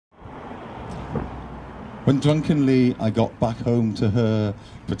When drunkenly I got back home to her,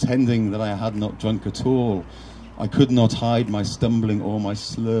 pretending that I had not drunk at all, I could not hide my stumbling or my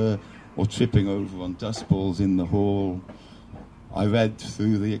slur, or tripping over on dust balls in the hall. I read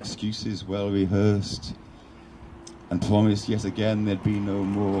through the excuses well rehearsed, and promised yet again there'd be no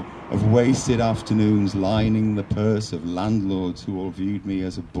more of wasted afternoons lining the purse of landlords who all viewed me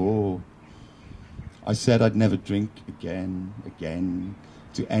as a bore. I said I'd never drink again,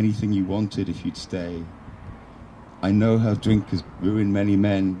 to anything you wanted if you'd stay. I know how drink has ruined many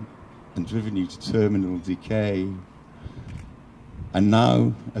men and driven you to terminal decay. And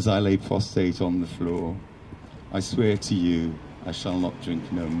now, as I lay prostrate on the floor, I swear to you, I shall not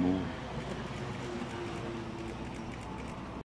drink no more.